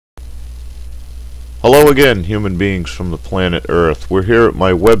Hello again, human beings from the planet Earth. We're here at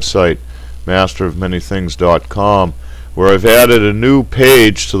my website, masterofmanythings.com, where I've added a new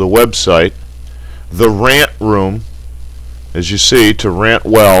page to the website, the Rant Room. As you see, to rant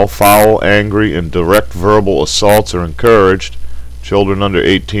well, foul, angry, and direct verbal assaults are encouraged. Children under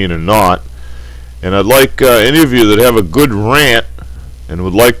 18 are not. And I'd like any of you that have a good rant and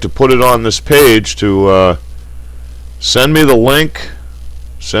would like to put it on this page to send me the link,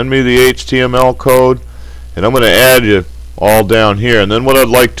 send me the HTML code, and I'm going to add you all down here. And then what I'd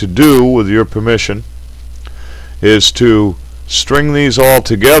like to do, with your permission, is to string these all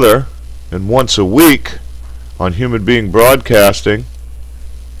together, and once a week on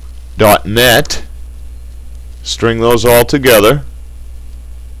humanbeingbroadcasting.net, string those all together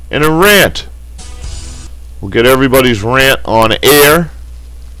in a rant. We'll get everybody's rant on air,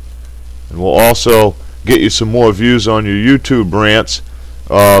 and we'll also get you some more views on your YouTube rants,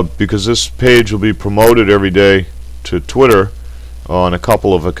 because this page will be promoted every day to Twitter on a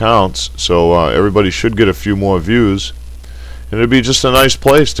couple of accounts, so everybody should get a few more views, and it'd be just a nice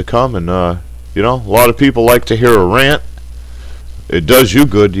place to come. And you know, a lot of people like to hear a rant. It does you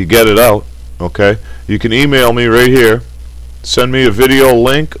good. You get it out. Okay, you can email me right here, send me a video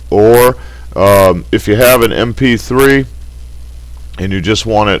link, or if you have an MP3 and you just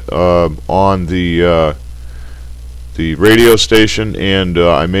want it on the radio station, and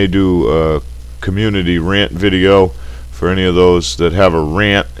I may do a community rant video for any of those that have a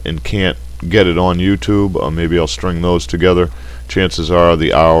rant and can't get it on YouTube. Maybe I'll string those together. Chances are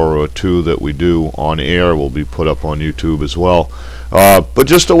the hour or two that we do on air will be put up on YouTube as well. But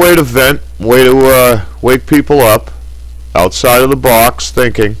just a way to vent, way to wake people up, outside of the box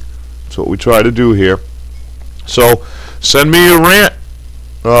thinking. That's what we try to do here. So send me your rant.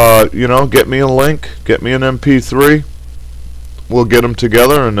 You know, get me a link, get me an MP3. We'll get them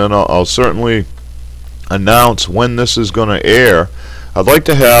together, and then I'll certainly announce when this is going to air. I'd like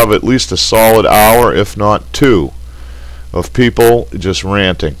to have at least a solid hour, if not two, of people just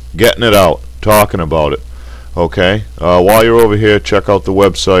ranting, getting it out, talking about it. Okay? While you're over here, check out the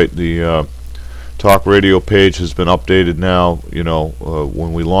website. The talk radio page has been updated now. You know,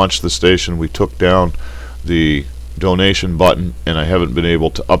 when we launched the station, we took down the donation button, and I haven't been able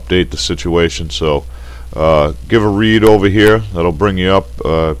to update the situation, so give a read over here. That'll bring you up,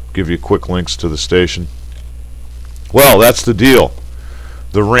 give you quick links to the station. Well, that's the deal.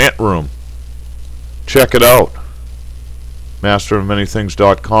 The Rant Room. Check it out.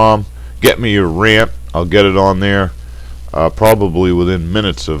 masterofmanythings.com. Get me your rant. I'll get it on there probably within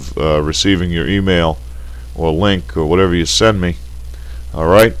minutes of receiving your email or link or whatever you send me.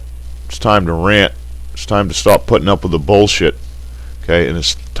 Alright? It's time to rant. It's time to stop putting up with the bullshit. Okay? And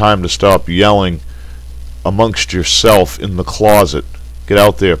it's time to stop yelling amongst yourself in the closet. Get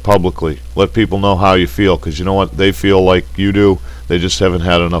out there publicly. Let people know how you feel, because you know what? They feel like you do. They just haven't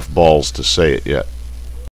had enough balls to say it yet.